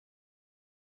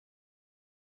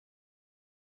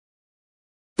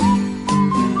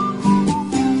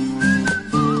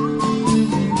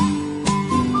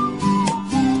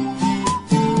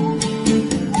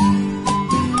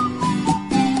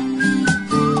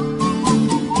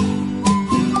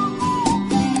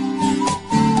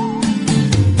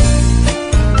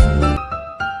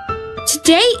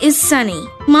is sunny.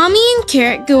 Mommy and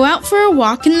Carrot go out for a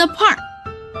walk in the park.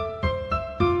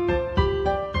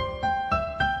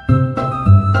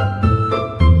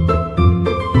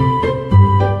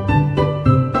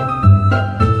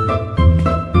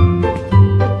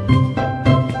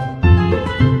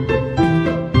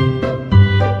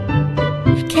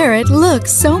 Carrot, look,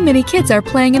 so many kids are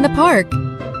playing in the park.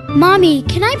 Mommy,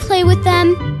 can I play with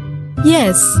them?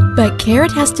 Yes, but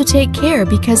Carrot has to take care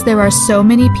because there are so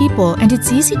many people and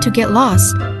it's easy to get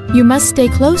lost. You must stay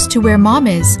close to where Mom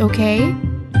is, okay?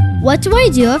 What do I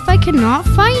do if I cannot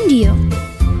find you?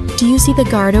 Do you see the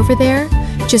guard over there?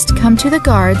 Just come to the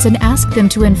guards and ask them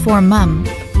to inform Mom.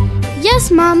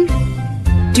 Yes, Mom.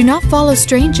 Do not follow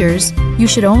strangers. You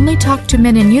should only talk to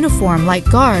men in uniform like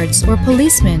guards or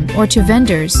policemen or to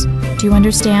vendors. Do you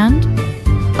understand?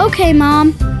 Okay,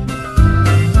 Mom.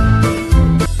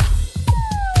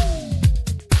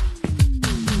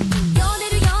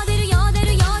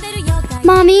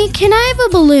 Mommy, can I have a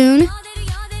balloon?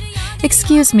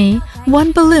 Excuse me,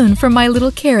 one balloon for my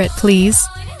little Carrot, please.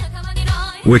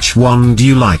 Which one do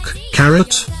you like,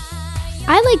 Carrot?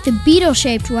 I like the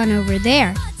beetle-shaped one over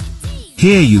there.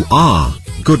 Here you are,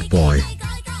 good boy.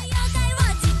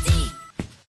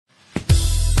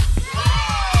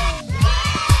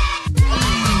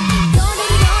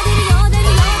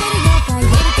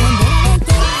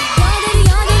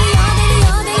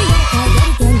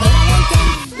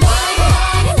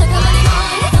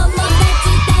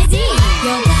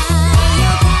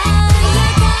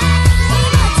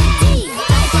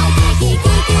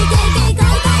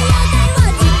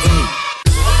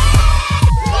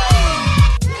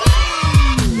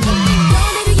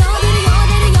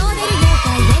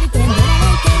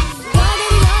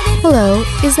 Hello,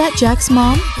 is that Jack's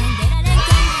mom?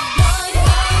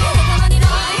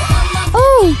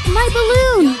 Oh, my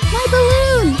balloon! My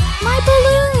balloon! My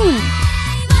balloon!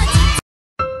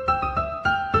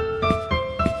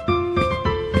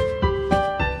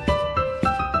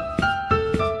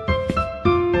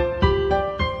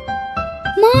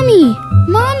 Mommy!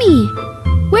 Mommy!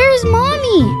 Where's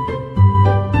Mommy?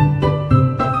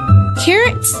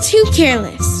 Carrot's too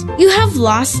careless. You have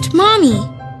lost Mommy.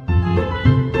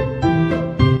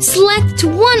 Select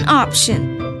one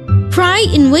option. Pry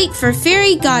and wait for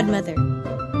Fairy Godmother.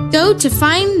 Go to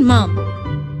find Mom.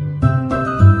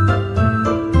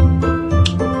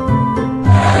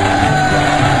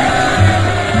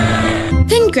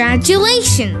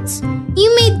 Congratulations!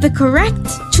 You made the correct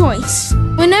choice.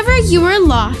 Whenever you are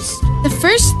lost, the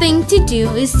first thing to do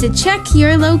is to check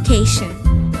your location.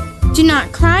 Do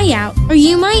not cry out or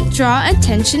you might draw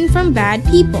attention from bad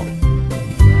people.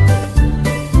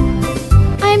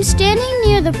 I'm standing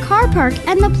near the car park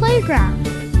and the playground.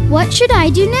 What should I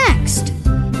do next?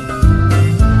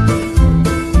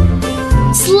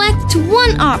 Select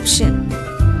one option.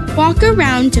 Walk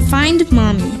around to find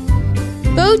Mommy.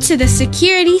 Go to the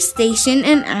security station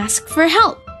and ask for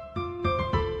help.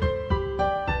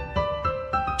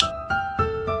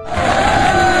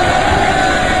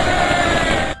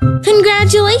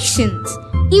 Congratulations!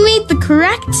 You made the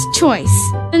correct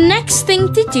choice. The next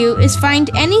thing to do is find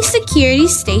any security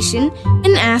station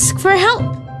and ask for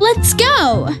help. Let's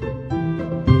go!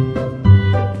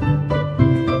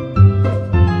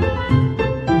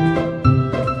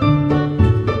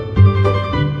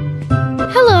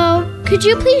 Hello, could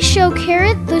you please show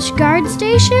Carrot the guard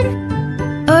station?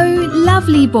 Oh,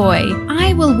 lovely boy.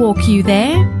 I will walk you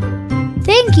there.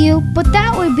 Thank you, but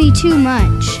that would be too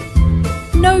much.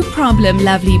 No problem,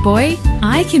 lovely boy.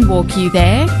 I can walk you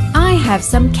there. I have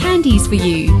some candies for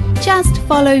you. Just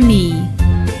follow me.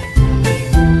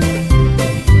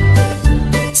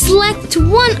 Select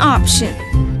one option.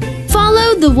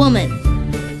 Follow the woman.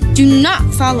 Do not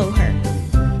follow her.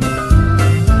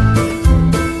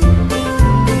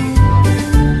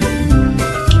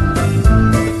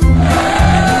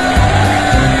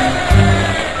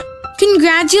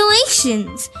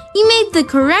 Congratulations! You made the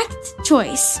correct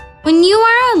choice. When you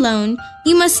are alone,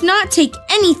 you must not take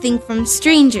anything from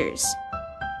strangers.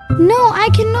 No, I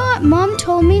cannot. Mom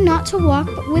told me not to walk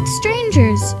with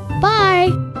strangers.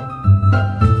 Bye.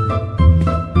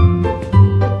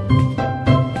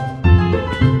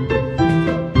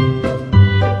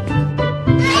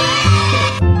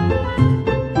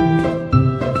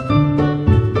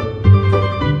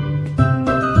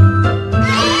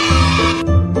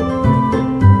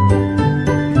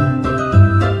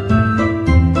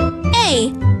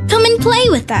 Play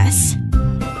with us.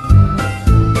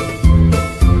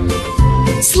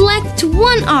 Select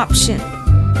one option.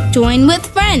 Join with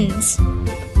friends.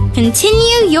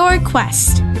 Continue your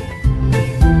quest.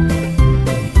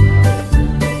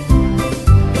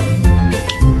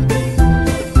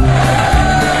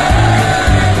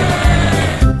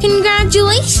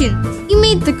 Congratulations! You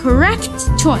made the correct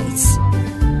choice.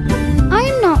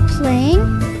 I'm not playing.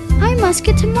 I must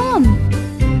get to Mom.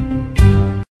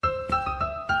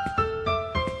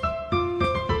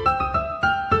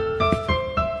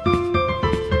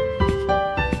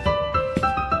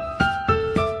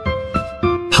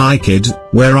 Hi kid,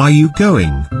 where are you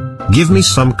going? Give me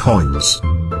some coins.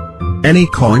 Any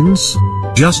coins?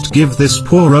 Just give this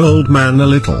poor old man a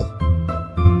little.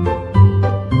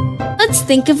 Let's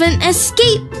think of an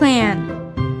escape plan.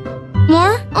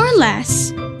 More or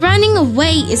less, running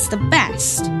away is the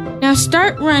best. Now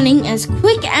start running as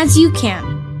quick as you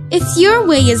can. If your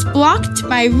way is blocked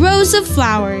by rows of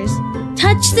flowers,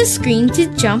 touch the screen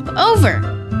to jump over.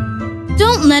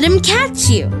 Don't let him catch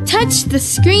you. Touch the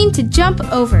screen to jump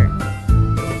over.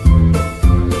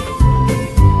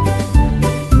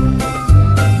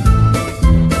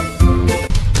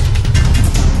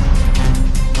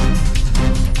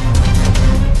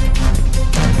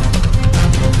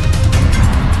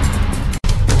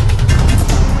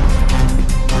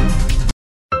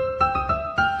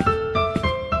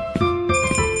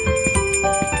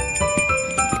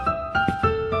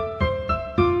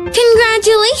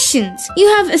 Congratulations! You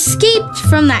have escaped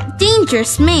from that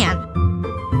dangerous man.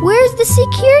 Where's the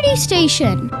security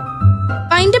station?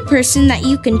 Find a person that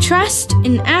you can trust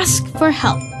and ask for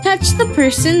help. Touch the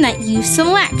person that you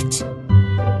select.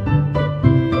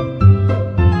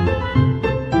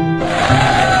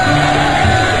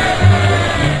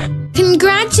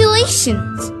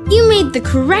 Congratulations! You made the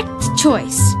correct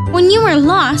choice. When you are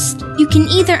lost, you can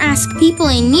either ask people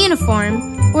in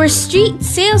uniform or a street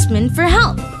salesman for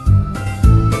help.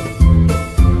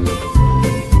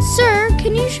 Sir,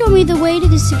 can you show me the way to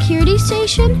the security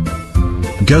station?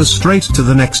 Go straight to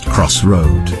the next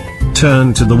crossroad.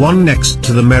 Turn to the one next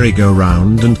to the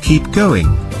merry-go-round and keep going.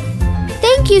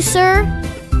 Thank you, sir.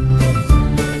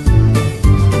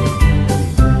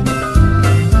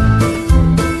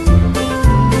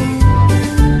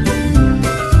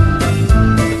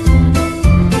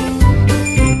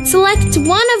 Select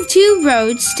one of two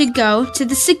roads to go to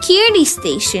the security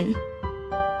station.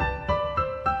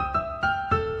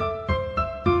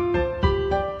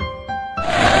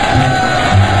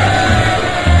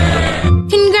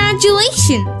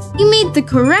 Congratulations! You made the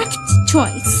correct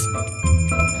choice.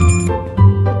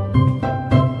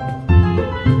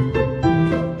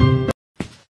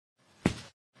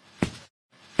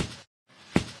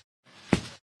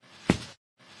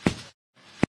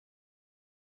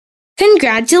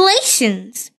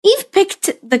 Congratulations! You've picked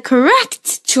the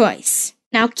correct choice.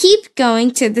 Now keep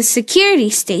going to the security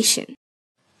station.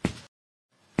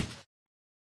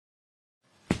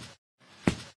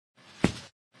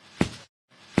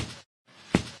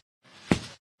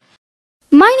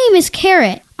 My name is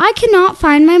Carrot. I cannot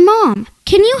find my mom.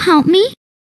 Can you help me?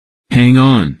 Hang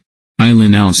on. I'll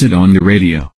announce it on the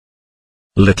radio.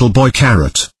 Little boy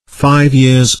Carrot, 5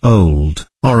 years old,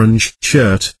 orange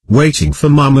shirt, waiting for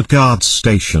Mum at guard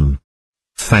station.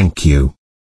 Thank you.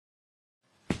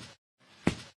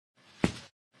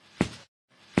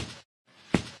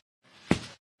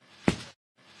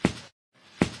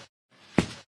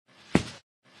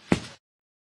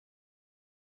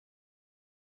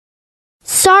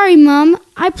 Sorry, Mom.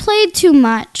 I played too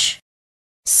much.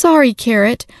 Sorry,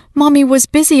 Carrot. Mommy was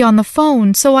busy on the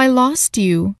phone, so I lost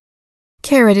you.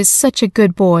 Carrot is such a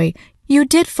good boy. You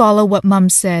did follow what Mum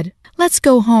said. Let's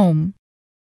go home.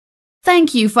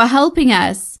 Thank you for helping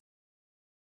us.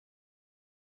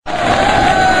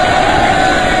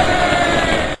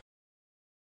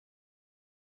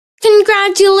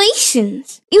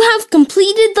 Congratulations! You have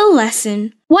completed the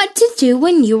lesson, What to Do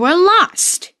When You Are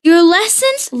Lost. Your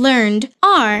lessons learned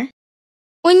are: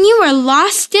 when you are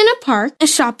lost in a park, a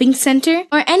shopping center,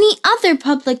 or any other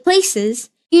public places,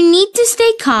 you need to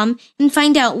stay calm and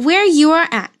find out where you are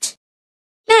at.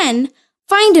 Then,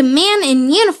 find a man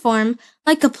in uniform,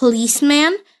 like a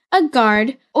policeman, a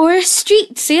guard, or a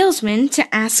street salesman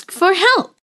to ask for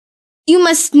help. You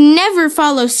must never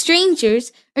follow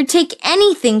strangers or take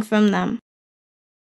anything from them.